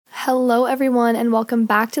Hello, everyone, and welcome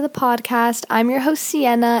back to the podcast. I'm your host,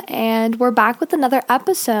 Sienna, and we're back with another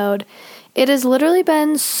episode. It has literally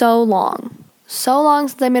been so long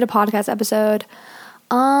since I made a podcast episode.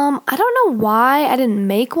 I don't know why I didn't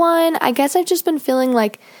make one. I guess I've just been feeling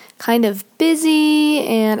kind of busy,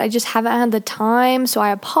 and I just haven't had the time, so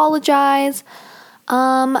I apologize.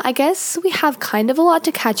 I guess we have kind of a lot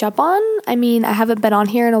to catch up on. I haven't been on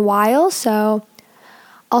here in a while, so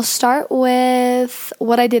I'll start with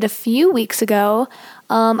what I did a few weeks ago.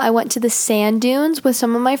 I went to the sand dunes with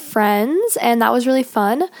some of my friends, and that was really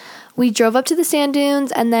fun. We drove up to the sand dunes,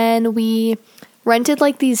 and then we rented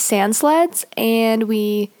these sand sleds, and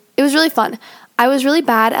it was really fun. I was really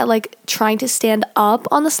bad at trying to stand up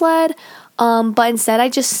on the sled, but instead I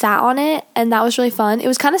just sat on it, and that was really fun. It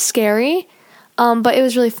was kind of scary, but it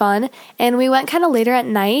was really fun, and we went kind of later at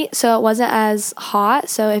night, so it wasn't as hot.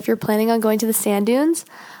 So if you're planning on going to the sand dunes,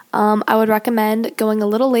 I would recommend going a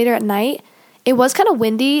little later at night. It was kind of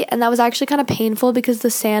windy, and that was actually kind of painful because the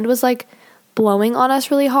sand was blowing on us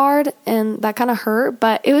really hard, and that kind of hurt,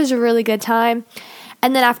 but it was a really good time.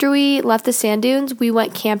 And then after we left the sand dunes, we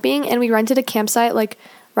went camping, and we rented a campsite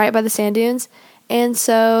right by the sand dunes, and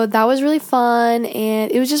so that was really fun,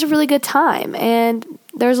 and it was just a really good time. And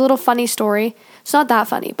there's a little funny story. It's not that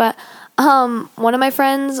funny, but one of my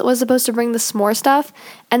friends was supposed to bring the s'more stuff,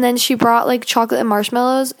 and then she brought chocolate and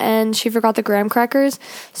marshmallows, and she forgot the graham crackers,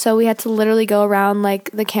 so we had to literally go around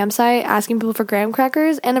the campsite asking people for graham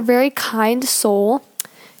crackers, and a very kind soul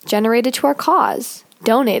donated to our cause.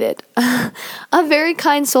 A very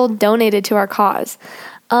kind soul donated to our cause.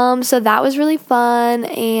 So that was really fun,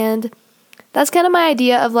 and that's kind of my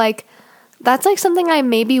idea of that's something I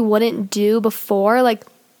maybe wouldn't do before.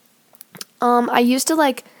 I used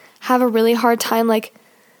to have a really hard time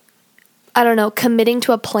committing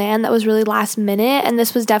to a plan that was really last minute, and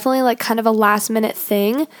this was definitely kind of a last minute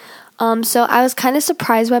thing. So I was kind of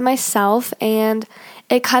surprised by myself, and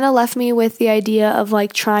it kind of left me with the idea of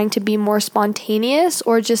trying to be more spontaneous,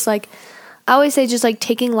 or just I always say just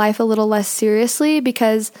taking life a little less seriously,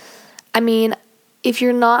 because if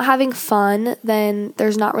you're not having fun, then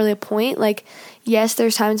there's not really a point. Yes,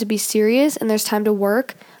 there's time to be serious and there's time to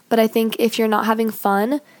work, but I think if you're not having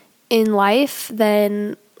fun in life,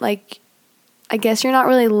 then I guess you're not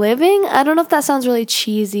really living. I don't know if that sounds really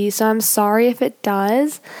cheesy, so I'm sorry if it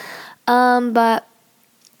does. But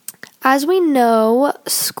as we know,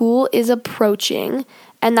 school is approaching,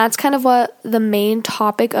 and that's kind of what the main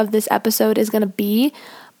topic of this episode is going to be.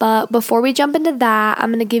 But before we jump into that, I'm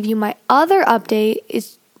going to give you my other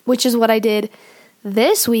update, which is what I did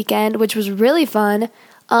this weekend, which was really fun.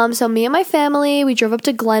 So me and my family, we drove up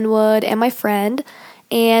to Glenwood and my friend,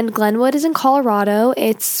 and Glenwood is in Colorado.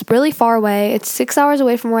 It's really far away. It's 6 hours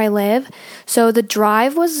away from where I live. So the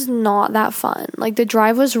drive was not that fun. The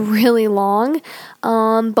drive was really long.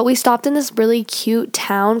 But we stopped in this really cute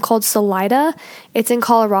town called Salida. It's in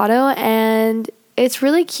Colorado, and it's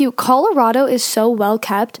really cute. Colorado is so well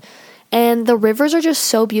kept, and the rivers are just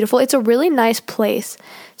so beautiful. It's a really nice place.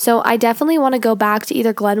 So I definitely want to go back to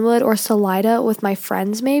either Glenwood or Salida with my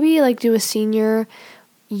friends, maybe do a senior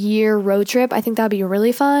year road trip. I think that'd be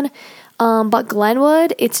really fun. But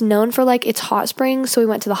Glenwood, it's known for its hot springs. So we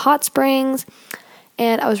went to the hot springs,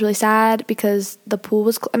 and I was really sad because the pool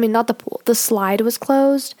was, the slide was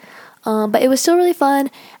closed. But it was still really fun.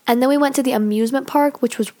 And then we went to the amusement park,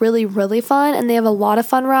 which was really, really fun. And they have a lot of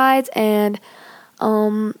fun rides, and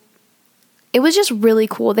it was just really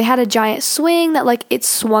cool. They had a giant swing that it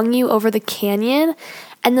swung you over the canyon.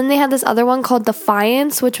 And then they had this other one called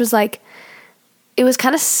Defiance, which was it was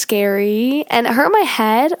kind of scary, and it hurt my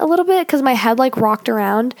head a little bit because my head rocked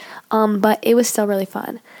around. But it was still really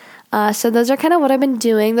fun. So those are kind of what I've been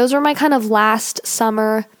doing. Those were my kind of last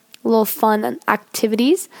summer little fun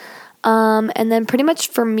activities. And then pretty much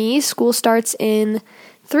for me, school starts in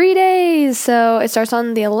 3 days. So it starts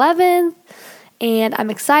on the 11th. And I'm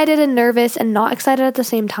excited and nervous and not excited at the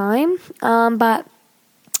same time. But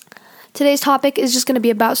today's topic is just going to be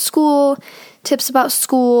about school, tips about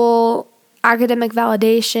school, academic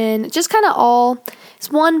validation, just kind of all. It's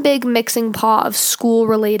one big mixing pot of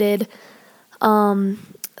school-related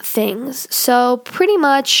things. So pretty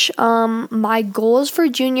much my goals for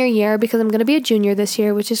junior year, because I'm going to be a junior this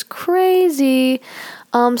year, which is crazy.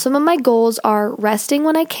 Some of my goals are resting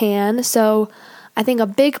when I can. So I think a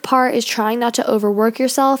big part is trying not to overwork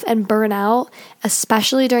yourself and burn out,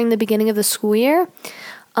 especially during the beginning of the school year.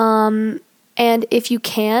 And if you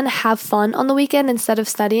can, have fun on the weekend instead of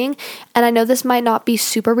studying. And I know this might not be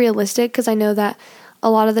super realistic, because I know that a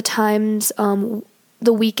lot of the times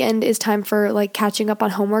the weekend is time for like catching up on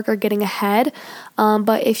homework or getting ahead.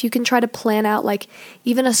 But if you can try to plan out like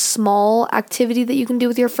even a small activity that you can do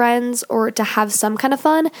with your friends or to have some kind of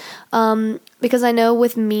fun, because I know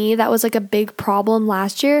with me that was like a big problem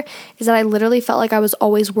last year, is that I literally felt like I was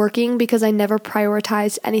always working because I never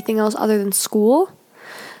prioritized anything else other than school.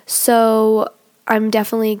 So I'm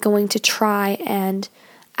definitely going to try and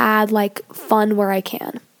add like fun where I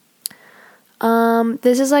can.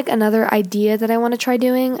 This is like another idea that I want to try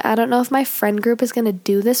doing. I don't know if my friend group is going to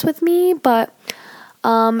do this with me, but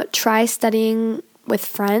try studying with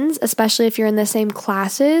friends, especially if you're in the same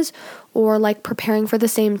classes or like preparing for the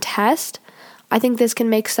same test. I think this can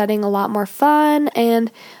make studying a lot more fun,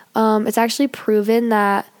 and it's actually proven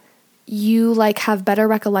that you like have better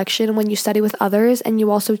recollection when you study with others, and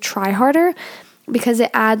you also try harder because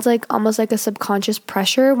it adds like almost like a subconscious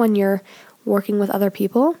pressure when you're working with other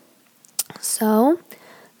people. So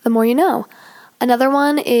the more you know. Another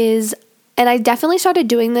one is, and I definitely started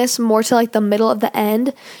doing this more to like the middle of the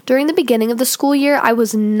end. During the beginning of the school year, I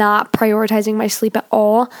was not prioritizing my sleep at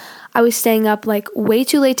all. I was staying up like way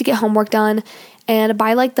too late to get homework done. And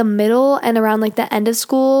by like the middle and around like the end of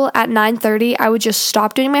school at 9:30, I would just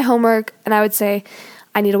stop doing my homework and I would say,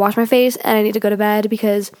 I need to wash my face and I need to go to bed,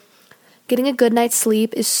 because getting a good night's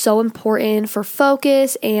sleep is so important for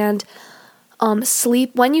focus and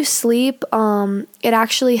sleep. When you sleep, it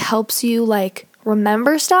actually helps you like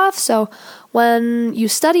remember stuff. So when you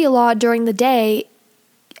study a lot during the day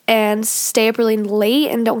and stay up really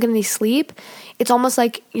late and don't get any sleep, it's almost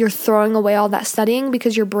like you're throwing away all that studying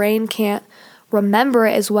because your brain can't remember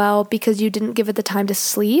it as well because you didn't give it the time to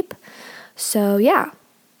sleep. So yeah.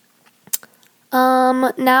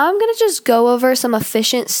 Now I'm going to just go over some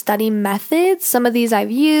efficient study methods. Some of these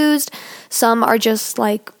I've used. Some are just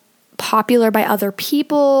like popular by other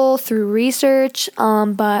people through research.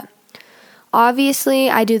 But obviously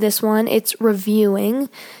I do this one. It's reviewing,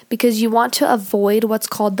 because you want to avoid what's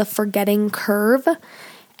called the forgetting curve.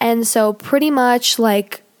 And so pretty much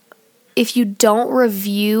like if you don't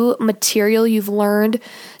review material you've learned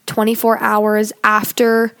 24 hours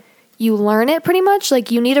after you learn it, pretty much like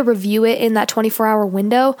you need to review it in that 24-hour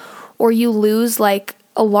window, or you lose like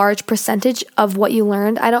a large percentage of what you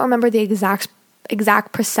learned. I don't remember the exact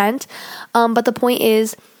percent, but the point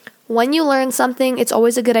is, when you learn something, it's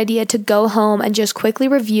always a good idea to go home and just quickly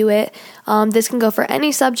review it. This can go for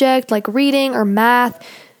any subject like reading or math.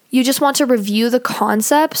 You just want to review the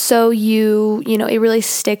concept so you know it really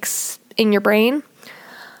sticks in your brain.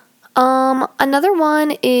 Another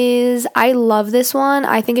one is, I love this one,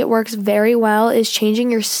 I think it works very well, is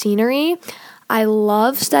changing your scenery. I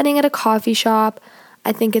love studying at a coffee shop.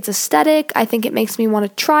 I think it's aesthetic. I think it makes me want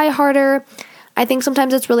to try harder. I think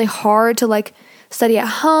sometimes it's really hard to like study at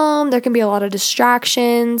home. There can be a lot of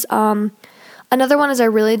distractions. Another one is, I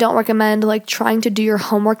really don't recommend like trying to do your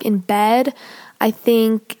homework in bed. I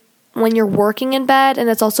think when you're working in bed and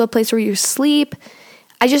it's also a place where you sleep,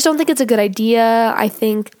 I just don't think it's a good idea. I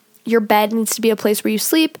think your bed needs to be a place where you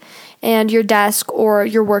sleep, and your desk or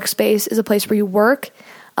your workspace is a place where you work.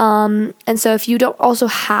 And so if you don't also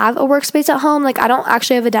have a workspace at home, like I don't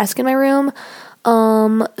actually have a desk in my room,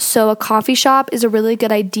 so a coffee shop is a really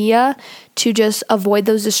good idea to just avoid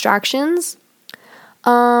those distractions.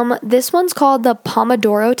 This one's called the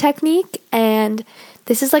Pomodoro technique, and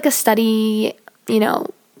this is like a study,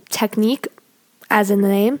 technique, as in the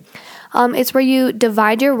name. It's where you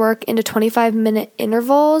divide your work into 25-minute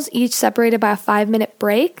intervals, each separated by a 5-minute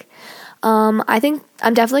break. I think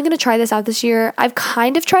I'm definitely going to try this out this year. I've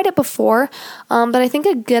kind of tried it before, but I think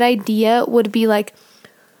a good idea would be like,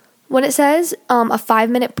 when it says a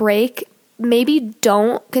 5-minute break, maybe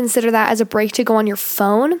don't consider that as a break to go on your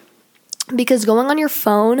phone, because going on your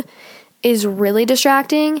phone is really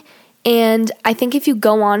distracting. And I think if you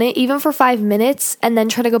go on it, even for 5 minutes, and then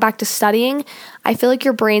try to go back to studying, I feel like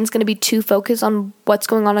your brain's going to be too focused on what's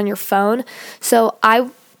going on your phone. So I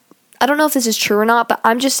don't know if this is true or not, but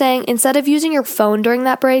I'm just saying, instead of using your phone during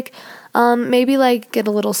that break, maybe like get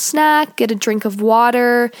a little snack, get a drink of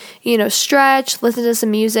water, stretch, listen to some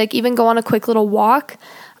music, even go on a quick little walk.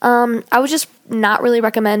 I would just not really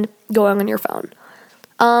recommend going on your phone.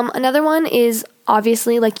 Another one is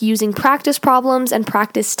obviously like using practice problems and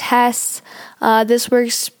practice tests. This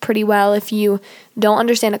works pretty well if you don't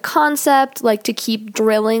understand a concept, like to keep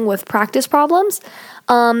drilling with practice problems.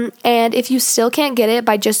 And if you still can't get it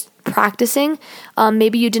by just practicing,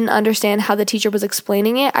 maybe you didn't understand how the teacher was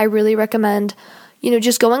explaining it, I really recommend,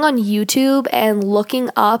 just going on YouTube and looking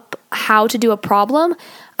up how to do a problem.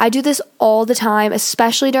 I do this all the time,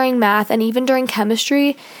 especially during math and even during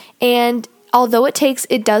chemistry. And although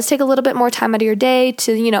it does take a little bit more time out of your day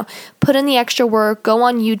to, put in the extra work, go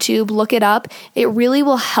on YouTube, look it up. It really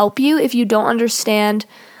will help you if you don't understand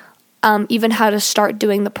even how to start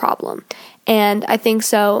doing the problem. And I think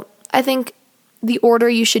the order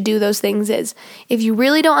you should do those things is, if you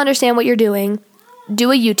really don't understand what you're doing,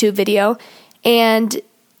 do a YouTube video and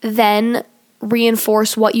then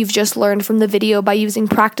reinforce what you've just learned from the video by using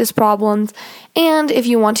practice problems. And if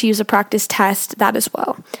you want to use a practice test, that as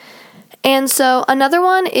well. And so another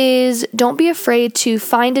one is, don't be afraid to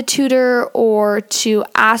find a tutor or to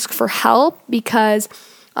ask for help, because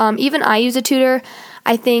even I use a tutor.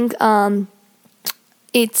 I think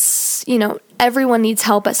it's, everyone needs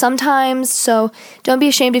help at some times. So don't be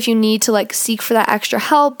ashamed if you need to seek for that extra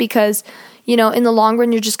help, because in the long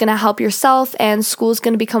run, you're just going to help yourself, and school is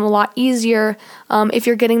going to become a lot easier if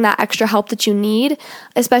you're getting that extra help that you need,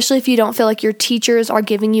 especially if you don't feel like your teachers are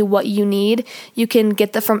giving you what you need. You can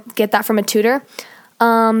get that from a tutor.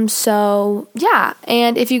 So yeah,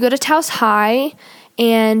 and if you go to Taos High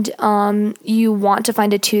and you want to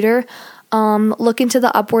find a tutor, look into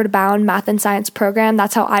the Upward Bound Math and Science program.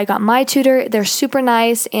 That's how I got my tutor. They're super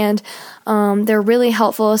nice, and they're really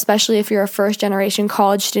helpful, especially if you're a first-generation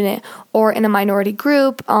college student or in a minority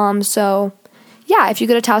group. So yeah, if you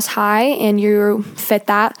go to Taos High and you fit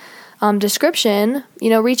that description,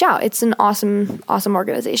 reach out. It's an awesome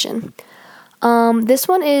organization. This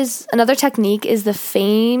one is, another technique is the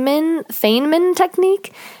Feynman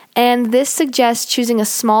technique. And this suggests choosing a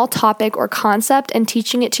small topic or concept and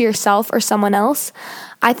teaching it to yourself or someone else.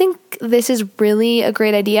 I think this is really a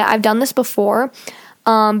great idea. I've done this before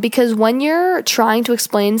because when you're trying to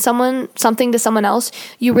explain something to someone else,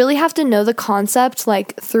 you really have to know the concept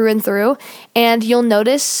through and through. And you'll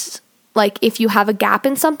notice if you have a gap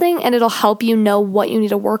in something, and it'll help you know what you need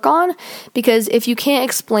to work on. Because if you can't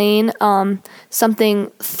explain something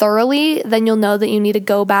thoroughly, then you'll know that you need to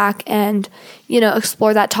go back and,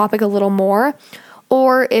 explore that topic a little more.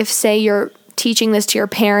 Or if, say, you're teaching this to your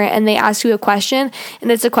parent and they ask you a question and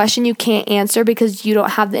it's a question you can't answer because you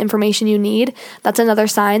don't have the information you need, that's another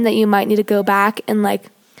sign that you might need to go back and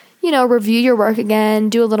review your work again,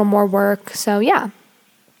 do a little more work. So yeah.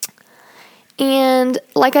 And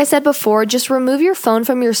like I said before, just remove your phone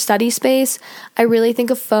from your study space. I really think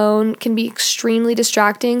a phone can be extremely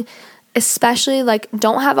distracting, especially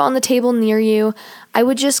don't have it on the table near you. I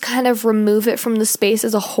would just kind of remove it from the space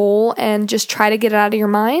as a whole and just try to get it out of your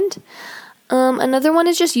mind. Another one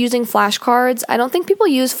is just using flashcards. I don't think people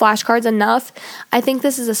use flashcards enough. I think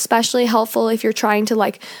this is especially helpful if you're trying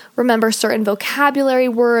to remember certain vocabulary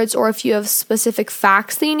words, or if you have specific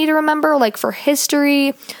facts that you need to remember, for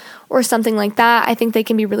history or something like that. I think they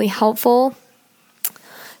can be really helpful.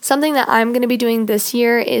 Something I'm going to be doing this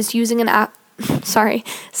year is using an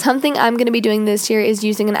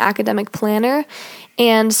academic planner.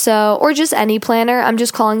 And so, or just any planner. I'm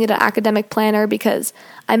just calling it an academic planner because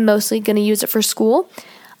I'm mostly going to use it for school.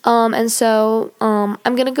 I'm going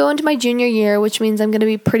to go into my junior year, which means I'm going to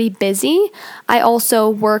be pretty busy. I also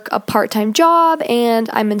work a part-time job, and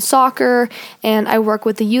I'm in soccer, and I work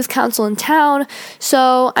with the youth council in town.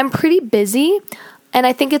 So I'm pretty busy, and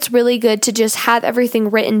I think it's really good to just have everything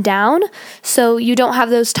written down so you don't have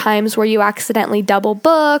those times where you accidentally double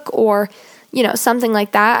book or something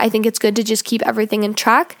like that. I think it's good to just keep everything in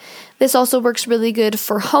track. This also works really good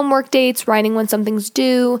for homework dates, writing when something's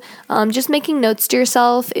due, just making notes to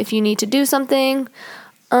yourself if you need to do something.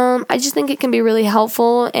 I just think it can be really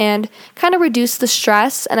helpful and kind of reduce the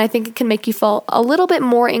stress, and I think it can make you feel a little bit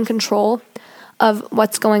more in control of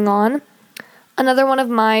what's going on. Another one of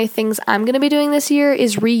my things I'm going to be doing this year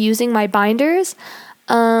is reusing my binders.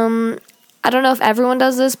 I don't know if everyone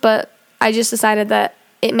does this, but I just decided that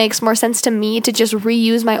it makes more sense to me to just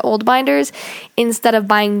reuse my old binders instead of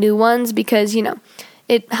buying new ones because,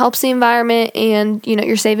 it helps the environment and,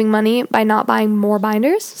 you're saving money by not buying more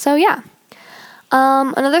binders. So, yeah.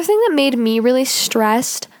 Another thing that made me really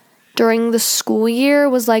stressed during the school year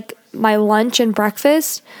was, my lunch and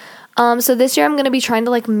breakfast. So this year I'm going to be trying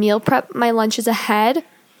to, meal prep my lunches ahead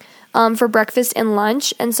for breakfast and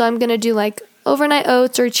lunch. And so I'm going to do, overnight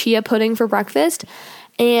oats or chia pudding for breakfast.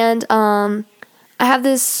 And I have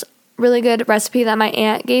this really good recipe that my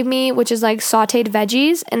aunt gave me, which is sauteed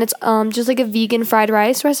veggies, and it's just a vegan fried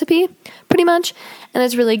rice recipe, pretty much, and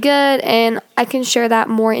it's really good, and I can share that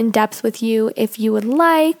more in depth with you if you would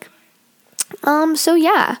like. So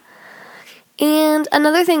yeah. And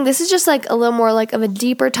another thing, this is just a little more of a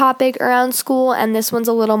deeper topic around school, and this one's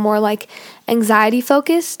a little more anxiety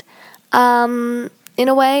focused in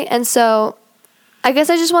a way, and so I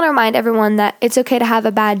guess I just want to remind everyone that it's okay to have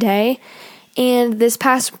a bad day. And this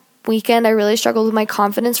past weekend, I really struggled with my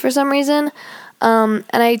confidence for some reason. And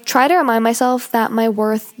I try to remind myself that my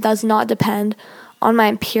worth does not depend on my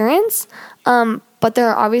appearance. But there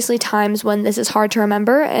are obviously times when this is hard to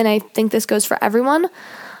remember, and I think this goes for everyone.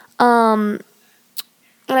 And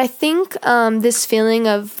I think this feeling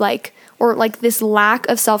of this lack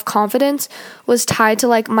of self-confidence was tied to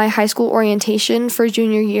like my high school orientation for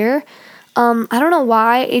junior year. I don't know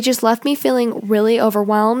why, it just left me feeling really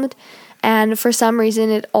overwhelmed, and for some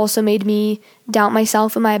reason it also made me doubt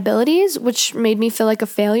myself and my abilities, which made me feel like a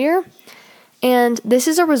failure. And this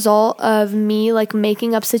is a result of me like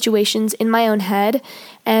making up situations in my own head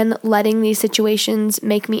and letting these situations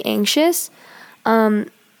make me anxious.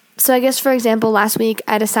 So I guess, for example, last week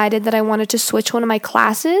I decided that I wanted to switch one of my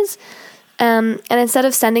classes. And instead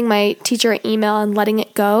of sending my teacher an email and letting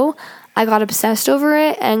it go, I got obsessed over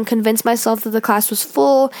it and convinced myself that the class was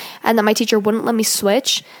full and that my teacher wouldn't let me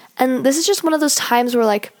switch. And this is just one of those times where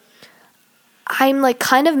like I'm like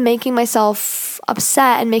kind of making myself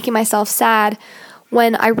upset and making myself sad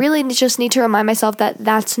when I really just need to remind myself that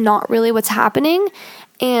that's not really what's happening,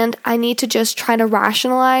 and I need to just try to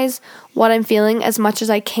rationalize what I'm feeling as much as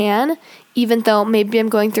I can. Even though maybe I'm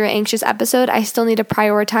going through an anxious episode, I still need to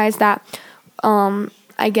prioritize that,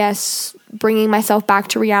 I guess, bringing myself back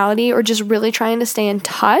to reality or just really trying to stay in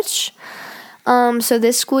touch. So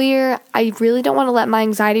this school year, I really don't want to let my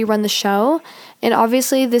anxiety run the show. And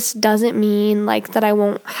obviously this doesn't mean like that I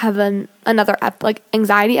won't have another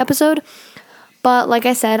anxiety episode. But like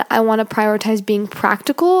I said, I want to prioritize being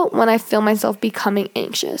practical when I feel myself becoming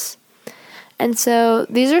anxious. And so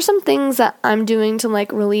these are some things that I'm doing to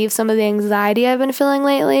like relieve some of the anxiety I've been feeling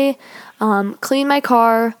lately. Clean my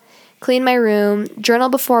car, clean my room, journal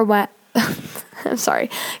before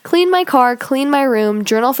clean my car, clean my room,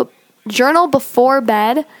 journal before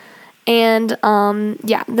bed. And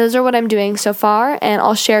those are what I'm doing so far, and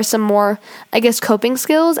I'll share some more, I guess, coping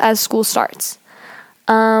skills as school starts.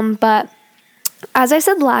 But as I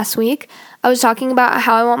said last week, I was talking about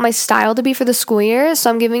how I want my style to be for the school year, so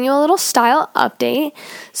I'm giving you a little style update.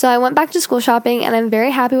 So I went back to school shopping, and I'm very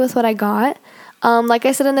happy with what I got. Like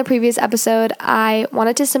I said in the previous episode, I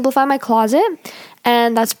wanted to simplify my closet,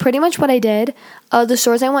 and that's pretty much what I did. The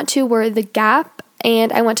stores I went to were The Gap,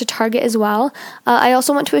 and I went to Target as well. I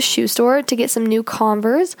also went to a shoe store to get some new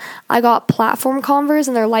Converse. I got platform Converse,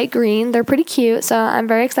 and they're light green. They're pretty cute, so I'm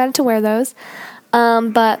very excited to wear those.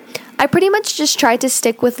 But I pretty much just tried to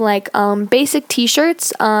stick with like basic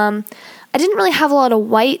t-shirts. I didn't really have a lot of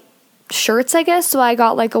white shirts, I guess, so I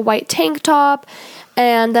got like a white tank top,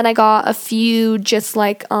 and then I got a few just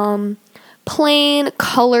like plain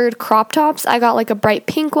colored crop tops. I got like a bright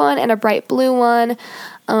pink one and a bright blue one,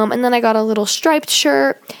 and then I got a little striped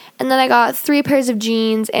shirt, and then I got 3 pairs of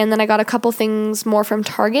jeans, and then I got a couple things more from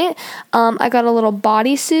Target. I got a little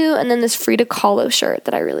bodysuit, and then this Frida Kahlo shirt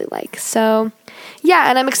that I really like. So yeah,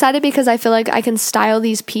 and I'm excited because I feel like I can style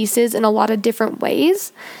these pieces in a lot of different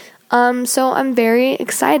ways. So I'm very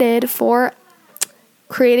excited for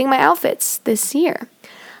creating my outfits this year.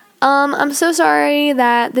 I'm so sorry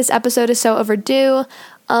that this episode is so overdue.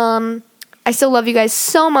 I still love you guys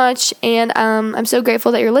so much, and I'm so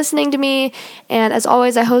grateful that you're listening to me. And as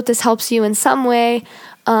always, I hope this helps you in some way.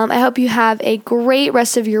 I hope you have a great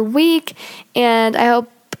rest of your week, and I hope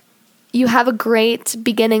you have a great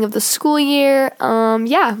beginning of the school year.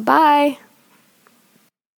 Bye.